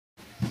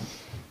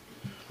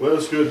Well,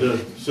 it's good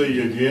to see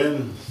you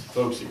again,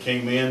 folks that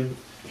came in.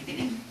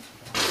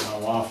 My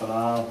wife and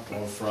I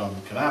are from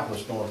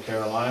Kannapolis, North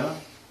Carolina,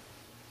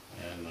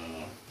 and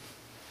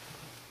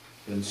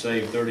been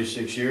saved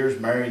 36 years,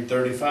 married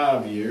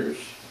 35 years,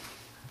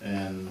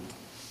 and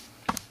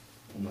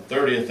on the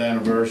 30th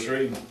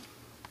anniversary,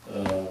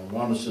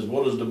 Rhonda says,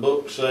 "What does the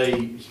book say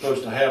you're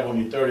supposed to have on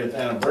your 30th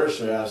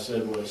anniversary?" I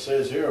said, "Well, it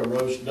says here a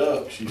roast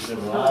duck." She said,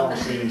 "Well, I don't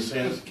see any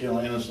sense to kill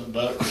an innocent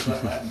duck for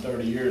something happened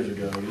 30 years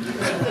ago."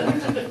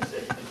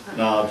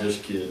 No, I'm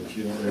just kidding.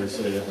 She don't really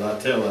say that, but I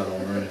tell that on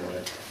her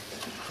anyway.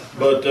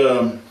 But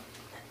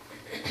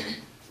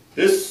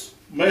this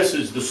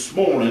message this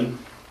morning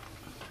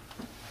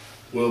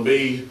will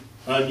be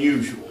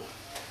unusual.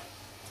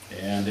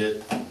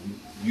 And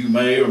you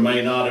may or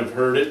may not have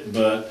heard it,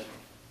 but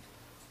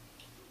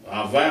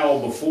I vow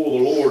before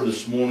the Lord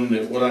this morning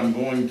that what I'm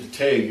going to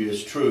tell you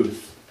is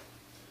truth.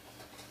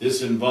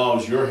 This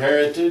involves your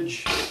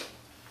heritage,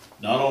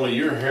 not only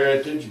your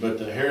heritage, but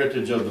the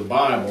heritage of the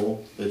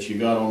Bible that you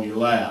got on your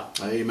lap.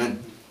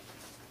 Amen.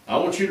 I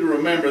want you to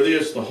remember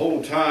this the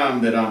whole time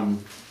that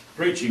I'm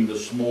preaching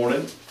this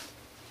morning,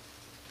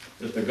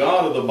 that the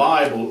God of the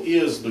Bible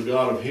is the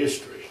God of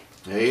history.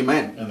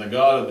 Amen. And the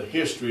God of the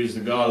history is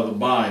the God of the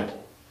Bible.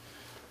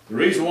 The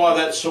reason why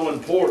that's so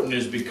important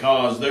is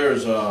because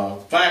there's a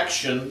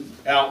faction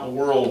out in the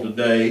world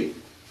today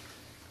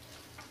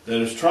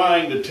that is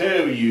trying to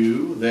tell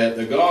you that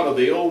the God of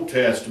the Old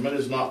Testament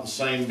is not the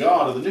same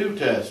God of the New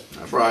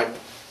Testament. That's right.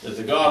 That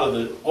the God of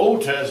the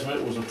Old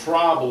Testament was a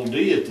tribal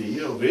deity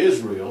of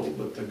Israel,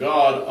 but the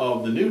God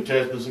of the New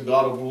Testament is a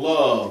God of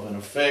love and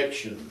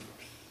affection.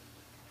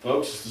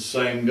 Folks, it's the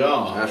same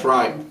God. That's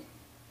right.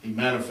 He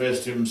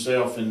manifests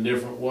himself in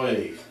different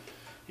ways.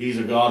 He's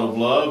a God of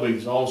love, but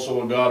he's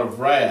also a God of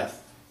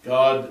wrath.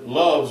 God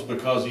loves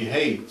because he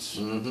hates.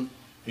 Mm-hmm.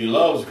 He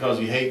loves because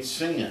he hates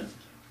sin.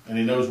 And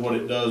he knows what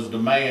it does to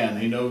man.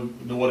 He knows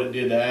what it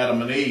did to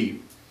Adam and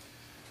Eve.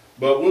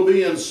 But we'll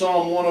be in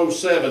Psalm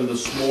 107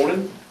 this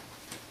morning.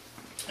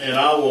 And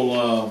I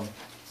will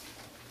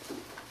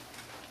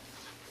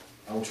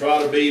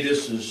try to be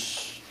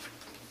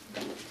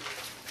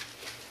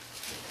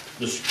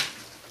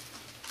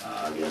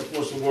I guess,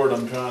 what's the word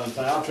I'm trying to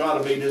think? I'll try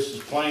to be just as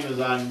plain as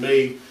I can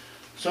be.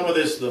 Some of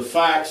this, the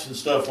facts and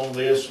stuff on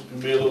this can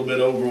be a little bit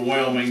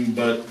overwhelming,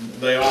 but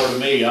they are to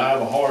me. I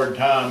have a hard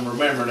time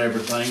remembering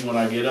everything when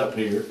I get up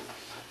here,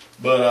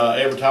 but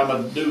every time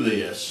I do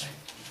this.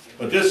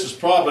 But this is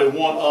probably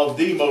one of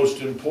the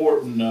most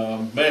important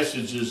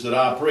messages that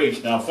I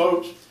preach. Now,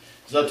 folks,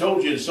 as I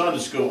told you in Sunday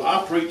school,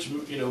 I preach,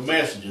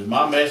 messages.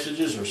 My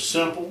messages are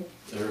simple.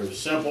 They're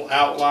simple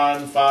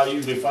outline,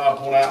 usually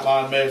 5-point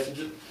outline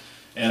messages.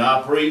 And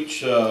I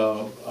preach,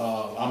 I'm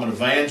an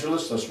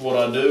evangelist, that's what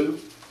I do.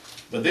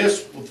 But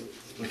this,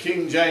 the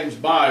King James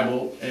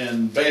Bible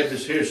and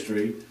Baptist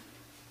history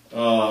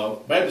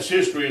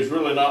is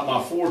really not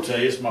my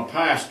forte, it's my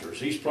pastor's.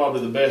 He's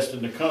probably the best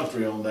in the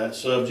country on that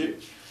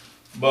subject.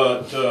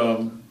 But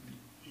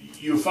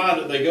you find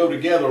that they go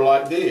together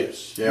like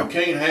this. Yeah. You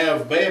can't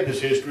have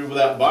Baptist history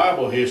without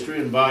Bible history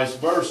and vice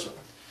versa.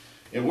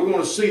 And we're going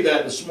to see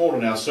that this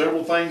morning. Now,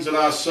 several things that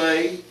I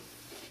say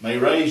may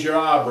raise your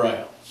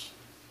eyebrows.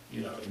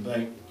 You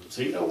think, does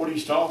he know what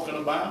he's talking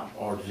about?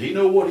 Or does he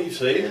know what he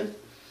said?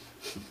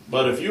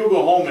 But if you'll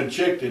go home and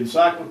check the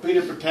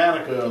Encyclopedia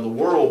Britannica, the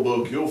World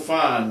Book, you'll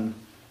find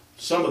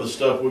some of the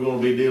stuff we're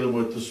going to be dealing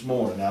with this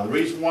morning. Now, the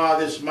reason why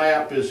this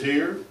map is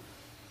here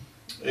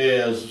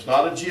is it's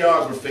not a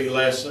geography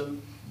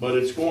lesson, but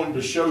it's going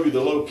to show you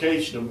the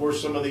location of where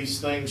some of these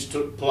things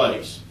took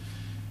place.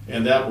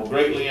 And that will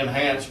greatly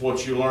enhance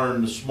what you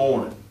learned this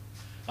morning.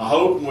 I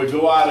hope when we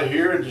go out of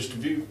here in just a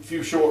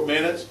few short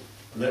minutes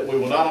that we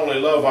will not only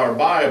love our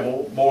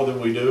Bible more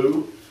than we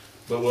do,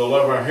 but we'll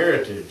love our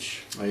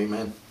heritage.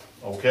 Amen.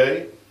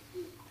 Okay?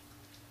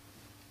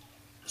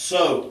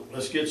 So,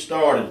 let's get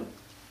started.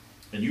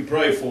 And you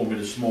pray for me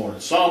this morning.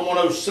 Psalm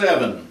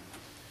 107.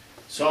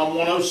 Psalm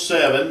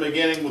 107,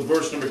 beginning with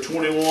verse number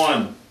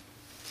 21.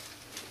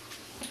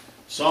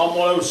 Psalm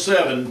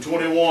 107,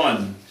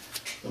 21.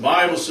 The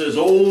Bible says,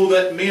 "Oh,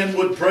 that men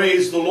would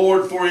praise the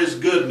Lord for his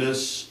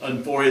goodness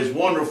and for his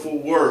wonderful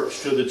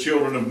works to the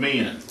children of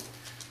men.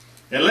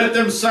 And let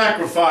them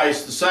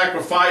sacrifice the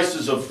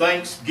sacrifices of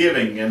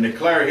thanksgiving and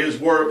declare his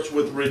works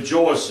with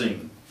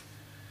rejoicing.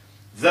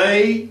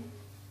 They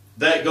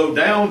that go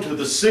down to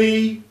the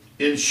sea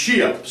in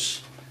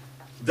ships,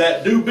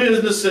 that do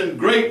business in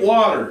great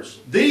waters,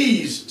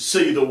 these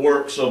see the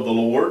works of the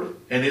Lord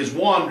and his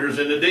wonders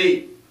in the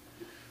deep.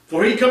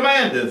 For he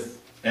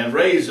commandeth and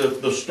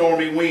raiseth the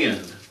stormy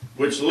wind,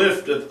 which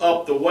lifteth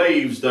up the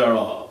waves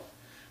thereof.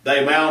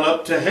 They mount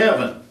up to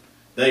heaven,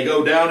 they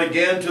go down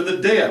again to the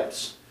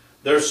depths.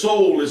 Their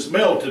soul is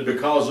melted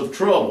because of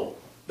trouble.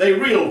 They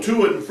reel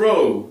to and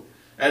fro,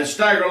 and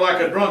stagger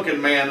like a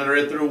drunken man that are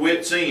at their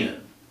wits'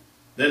 end.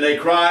 Then they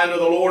cry unto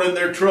the Lord in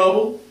their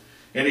trouble,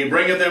 and he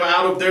bringeth them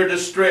out of their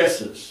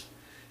distresses.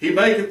 He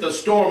maketh the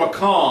storm a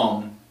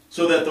calm,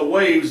 so that the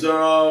waves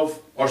thereof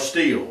are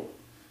still.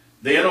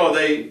 Then are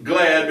they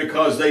glad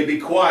because they be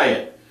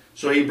quiet.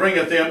 so he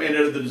bringeth them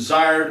into the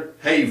desired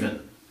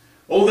haven.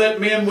 Oh,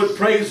 that men would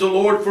praise the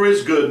Lord for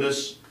his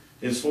goodness,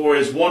 and for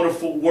his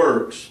wonderful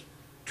works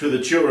to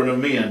the children of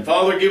men.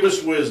 Father, give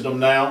us wisdom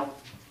now.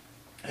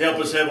 Help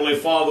us, Heavenly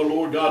Father,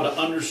 Lord God, to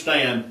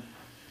understand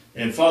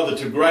and, Father,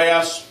 to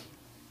grasp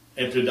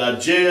and to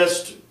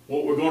digest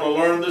what we're going to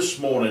learn this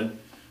morning.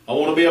 I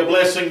want to be a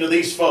blessing to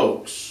these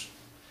folks.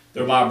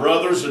 They're my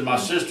brothers and my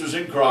sisters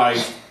in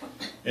Christ.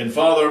 And,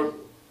 Father,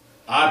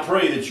 I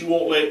pray that you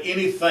won't let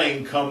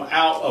anything come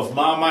out of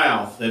my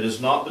mouth that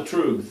is not the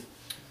truth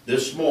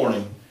this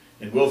morning.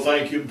 And we'll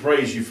thank you and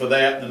praise you for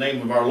that in the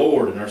name of our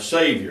Lord and our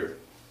Savior,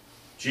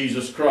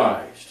 Jesus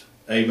Christ.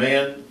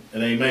 Amen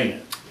and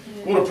amen.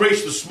 I want to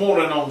preach this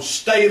morning on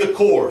Stay the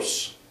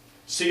Course.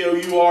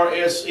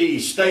 C-O-U-R-S-E,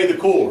 Stay the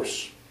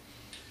Course.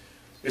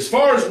 As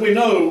far as we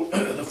know,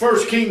 the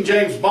first King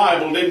James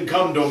Bible didn't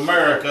come to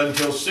America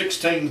until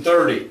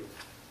 1630.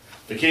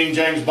 The King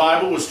James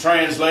Bible was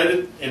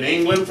translated in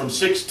England from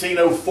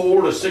 1604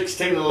 to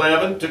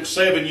 1611. It took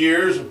 7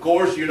 years. Of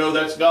course, you know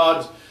that's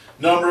God's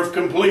number of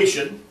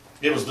completion.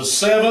 It was the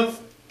 7th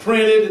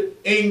printed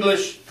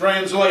English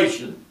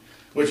translation,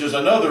 which is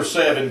another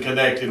 7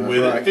 connected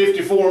with it.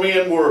 54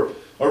 men were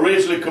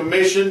originally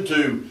commissioned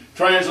to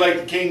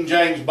translate the King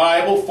James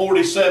Bible.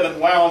 47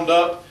 wound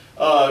up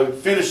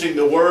finishing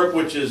the work,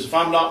 which is, if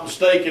I'm not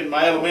mistaken,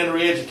 my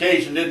elementary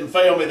education didn't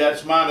fail me,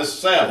 that's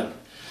 -7.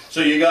 So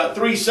you got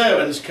 3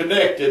 sevens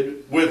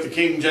connected with the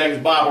King James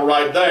Bible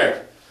right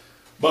there.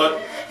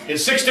 But in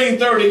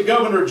 1630,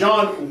 Governor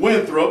John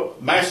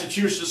Winthrop,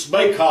 Massachusetts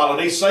Bay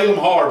Colony, Salem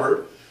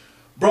Harbor,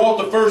 brought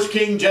the first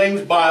King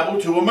James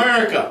Bible to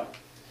America.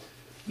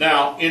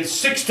 Now, in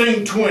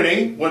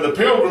 1620, when the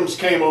Pilgrims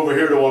came over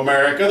here to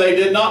America, they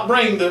did not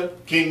bring the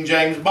King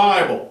James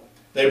Bible.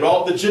 They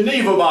brought the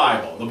Geneva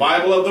Bible, the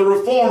Bible of the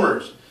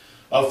Reformers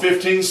of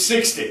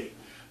 1560.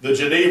 The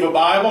Geneva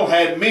Bible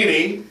had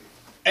many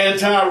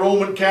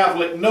anti-Roman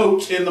Catholic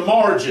notes in the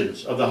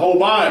margins of the whole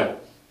Bible.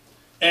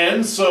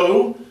 And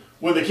so,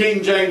 when the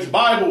King James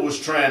Bible was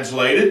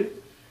translated,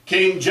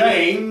 King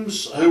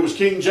James, who was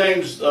King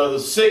James the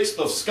VI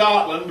of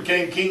Scotland,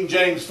 became King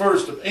James I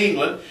of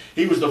England.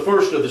 He was the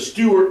first of the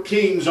Stuart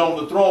kings on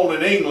the throne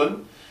in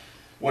England.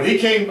 When he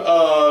came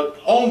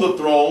on the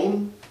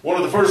throne, one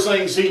of the first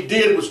things he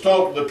did was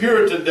talk to the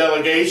Puritan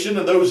delegation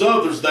and those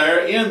others there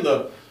in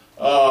the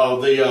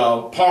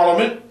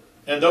Parliament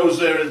and those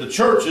there in the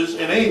churches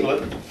in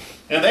England.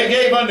 And they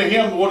gave unto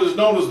him what is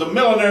known as the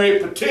Millenary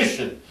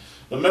Petition.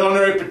 The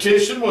Millenary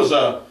Petition was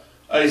a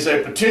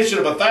petition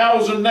of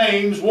 1,000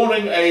 names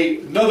wanting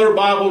another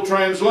Bible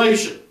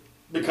translation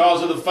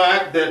because of the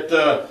fact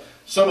that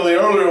some of the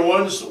earlier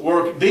ones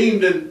were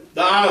deemed in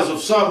the eyes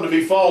of some to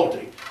be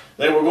faulty.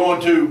 They were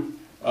going to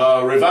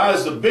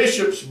revise the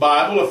Bishop's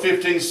Bible of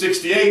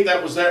 1568.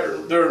 That was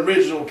their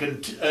original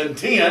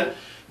intent.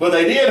 But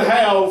they did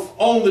have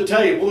on the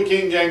table, the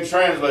King James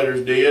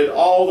translators did,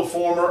 all the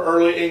former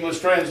early English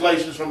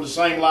translations from the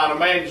same line of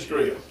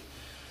manuscript.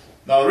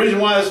 Now the reason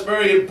why it's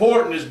very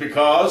important is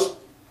because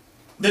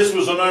this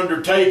was an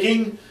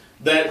undertaking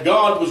that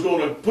God was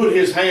going to put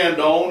his hand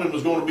on and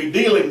was going to be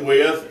dealing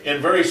with in a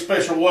very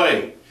special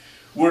way.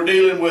 We're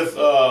dealing with,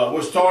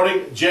 we're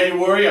starting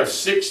January of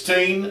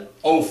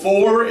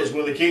 1604 is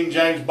when the King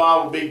James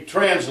Bible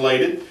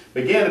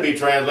began to be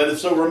translated.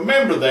 So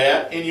remember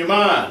that in your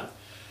mind.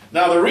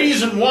 Now the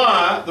reason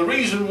why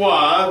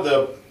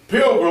the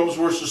Pilgrims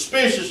were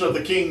suspicious of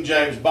the King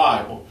James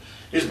Bible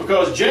is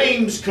because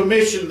James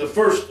commissioned the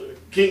first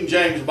King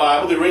James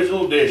Bible, the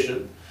original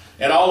edition,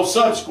 and all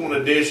subsequent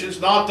editions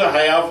not to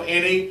have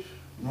any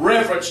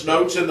reference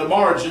notes in the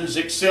margins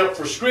except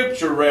for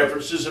scripture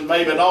references and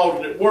maybe an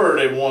alternate word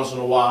every once in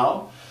a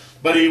while.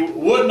 But he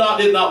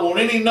did not want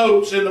any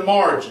notes in the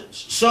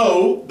margins.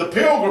 So the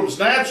Pilgrims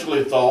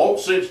naturally thought,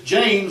 since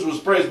James was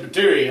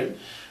Presbyterian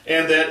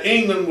and that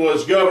England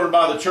was governed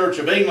by the Church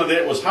of England, that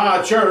it was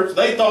high church,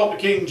 they thought the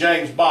King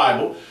James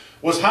Bible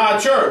was high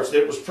church,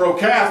 that it was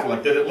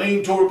pro-Catholic, that it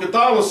leaned toward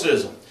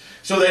Catholicism.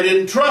 So they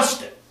didn't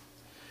trust it.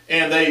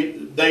 And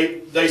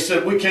they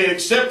said, we can't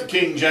accept the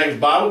King James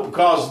Bible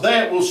because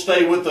that will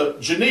stay with the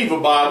Geneva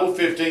Bible,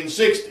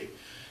 1560.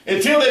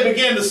 Until they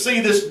began to see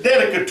this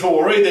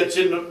dedicatory that's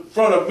in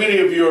front of many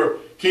of your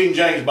King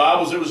James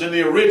Bibles. It was in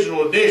the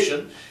original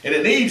edition, and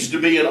it needs to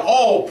be in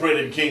all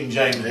printed King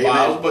James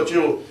Bibles. But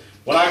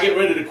when I get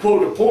ready to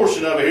quote a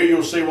portion of it here,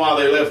 you'll see why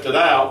they left it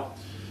out.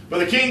 But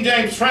the King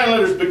James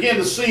translators began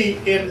to see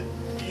in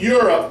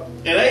Europe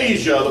and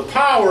Asia the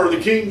power of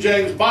the King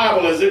James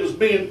Bible as it was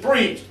being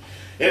preached.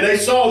 And they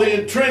saw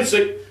the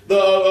intrinsic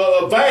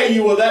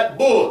value of that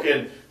book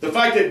and the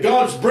fact that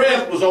God's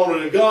breath was on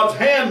it and God's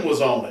hand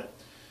was on it.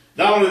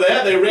 Not only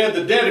that, they read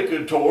the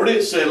dedicatory.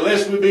 It said,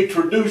 lest we be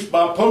traduced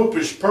by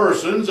popish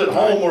persons at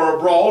home or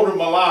abroad or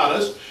malign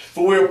us,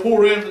 for we are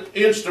poor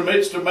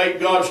instruments to make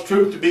God's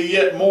truth to be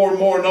yet more and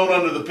more known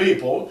unto the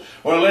people,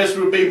 or unless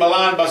we be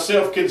maligned by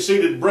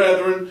self-conceited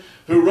brethren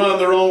who run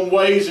their own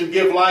ways and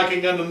give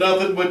liking unto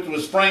nothing which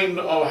was framed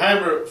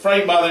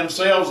by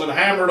themselves and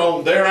hammered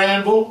on their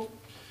anvil.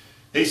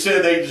 He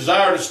said they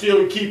desire to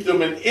still keep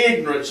them in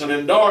ignorance and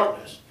in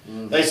darkness.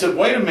 They said,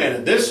 wait a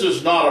minute, this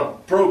is not a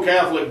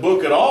pro-Catholic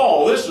book at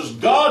all. This is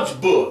God's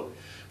book.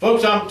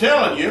 Folks, I'm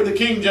telling you, the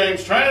King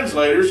James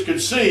translators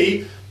could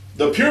see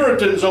the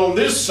Puritans on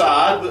this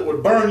side that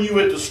would burn you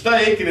at the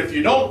stake. And if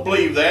you don't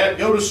believe that,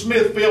 go to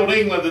Smithfield,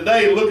 England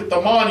today and look at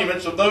the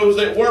monuments of those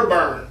that were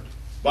burned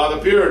by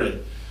the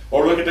Puritans.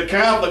 Or look at the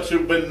Catholics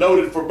who've been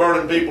noted for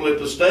burning people at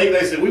the stake.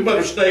 They said, we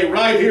better stay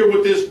right here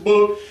with this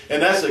book.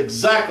 And that's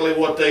exactly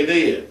what they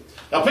did.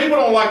 Now, people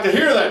don't like to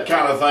hear that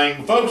kind of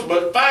thing, folks,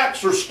 but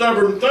facts are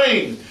stubborn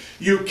things.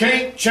 You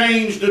can't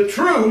change the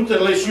truth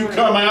unless you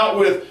come out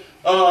with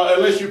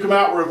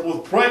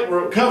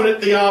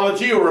covenant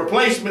theology or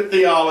replacement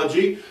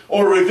theology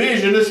or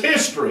revisionist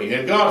history.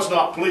 And God's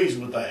not pleased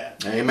with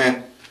that.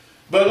 Amen.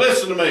 But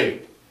listen to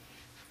me.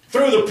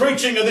 Through the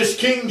preaching of this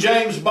King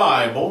James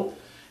Bible,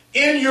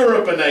 in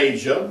Europe and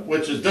Asia,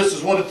 which is this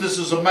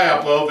is a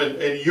map of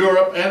in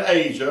Europe and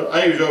Asia.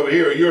 Asia over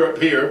here,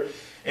 Europe here,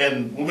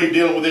 and we'll be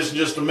dealing with this in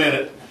just a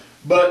minute.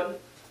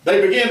 But they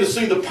began to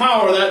see the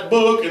power of that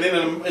book, and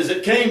then as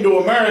it came to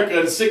America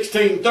in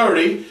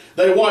 1630,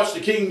 they watched the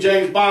King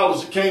James Bible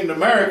as it came to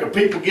America.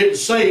 People getting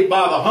saved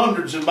by the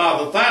hundreds and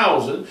by the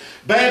thousands.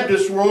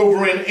 Baptists were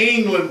over in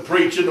England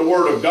preaching the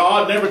Word of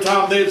God, and every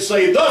time they'd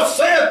say, "Thus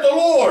saith the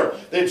Lord,"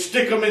 they'd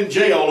stick them in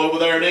jail over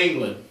there in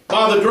England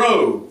by the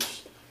droves.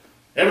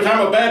 Every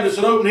time a Baptist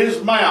would open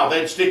his mouth,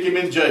 they'd stick him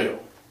in jail.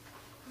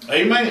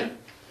 Amen.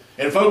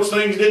 And folks,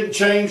 things didn't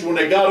change when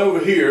they got over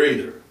here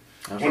either.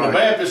 That's when the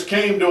Baptists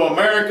came to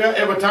America,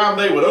 every time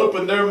they would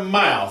open their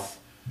mouth,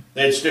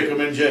 they'd stick them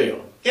in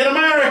jail. In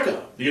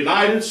America, the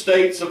United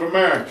States of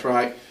America. That's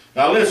right.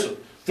 Now listen,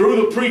 through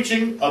the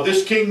preaching of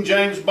this King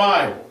James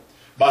Bible,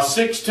 by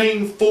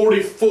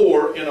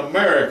 1644 in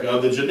America,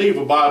 the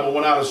Geneva Bible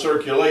went out of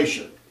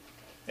circulation,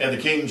 and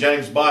the King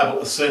James Bible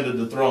ascended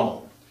the throne.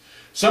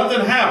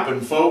 Something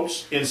happened,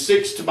 folks, by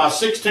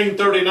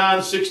 1639,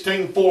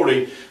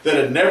 1640, that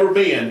had never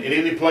been in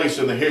any place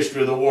in the history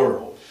of the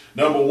world.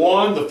 Number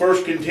one, the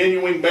first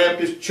continuing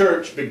Baptist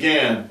church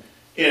began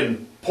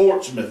in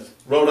Portsmouth,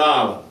 Rhode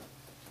Island,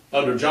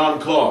 under John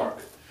Clark.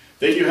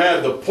 Then you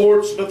had the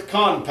Portsmouth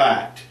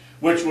Compact,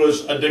 which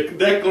was a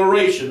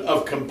declaration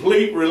of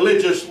complete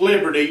religious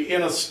liberty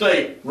in a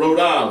state, Rhode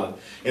Island.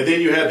 And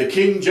then you had the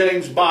King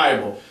James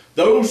Bible.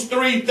 Those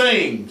three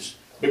things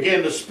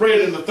began to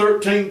spread in the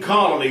 13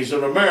 colonies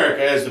of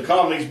America as the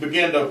colonies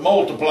began to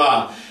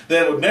multiply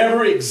that had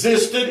never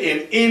existed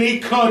in any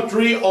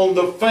country on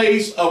the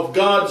face of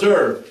God's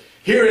earth.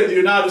 Here in the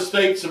United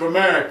States of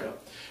America,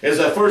 as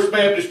the First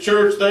Baptist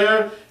Church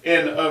there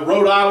in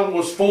Rhode Island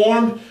was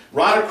formed,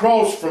 right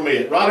across from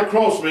it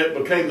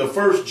became the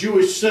first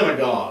Jewish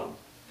synagogue.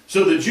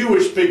 So the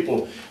Jewish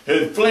people who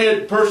had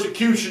fled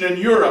persecution in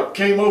Europe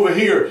came over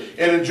here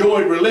and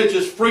enjoyed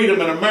religious freedom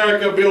in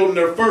America, building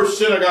their first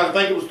synagogue. I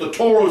think it was the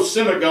Toro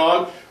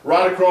Synagogue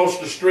right across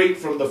the street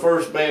from the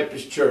First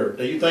Baptist Church.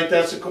 Do you think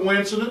that's a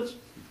coincidence?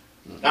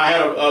 I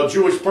had a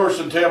Jewish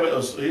person tell me,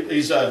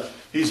 he's a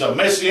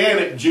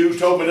Messianic Jew,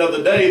 told me the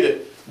other day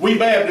that we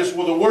Baptists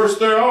were the worst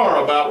there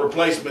are about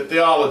replacement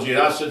theology. And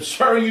I said,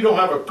 sir, you don't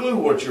have a clue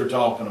what you're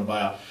talking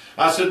about.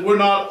 I said, we're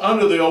not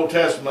under the Old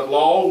Testament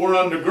law, we're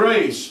under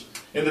grace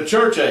in the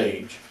church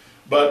age.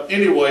 But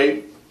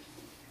anyway,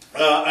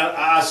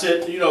 I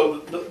said, you know,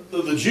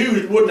 the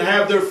Jews wouldn't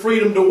have their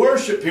freedom to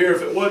worship here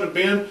if it wouldn't have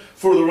been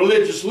for the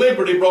religious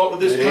liberty brought to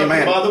this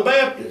country by the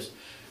Baptists.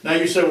 Now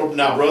you say, well,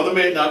 now brother,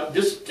 man, now,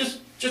 just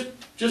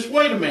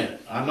wait a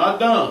minute. I'm not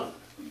done.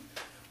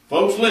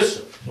 Folks,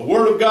 listen. The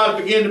Word of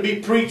God began to be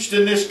preached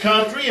in this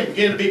country and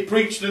began to be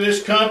preached in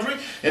this country.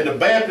 And the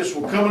Baptists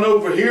were coming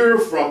over here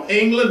from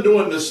England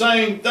doing the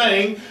same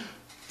thing,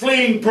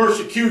 fleeing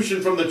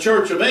persecution from the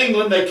Church of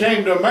England. They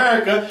came to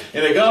America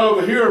and they got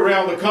over here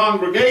around the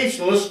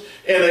Congregationalists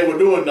and they were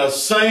doing the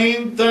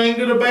same thing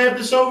to the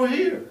Baptists over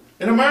here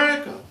in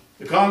America.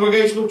 The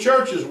Congregational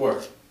churches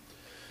were.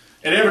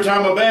 And every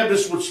time a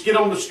Baptist would get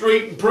on the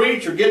street and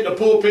preach or get in the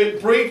pulpit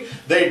and preach,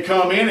 they'd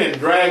come in and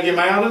drag him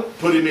out,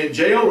 put him in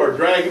jail or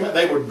drag him out.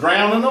 They were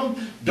drowning them,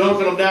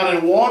 dunking them down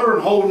in water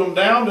and holding them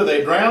down till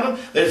they drowned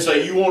them. They'd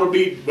say, you want to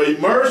be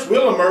immersed?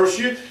 We'll immerse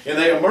you. And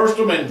they immersed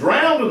them and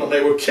drowned them.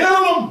 They were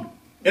killing them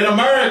in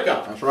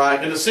America. That's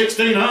right. In the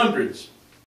 1600s.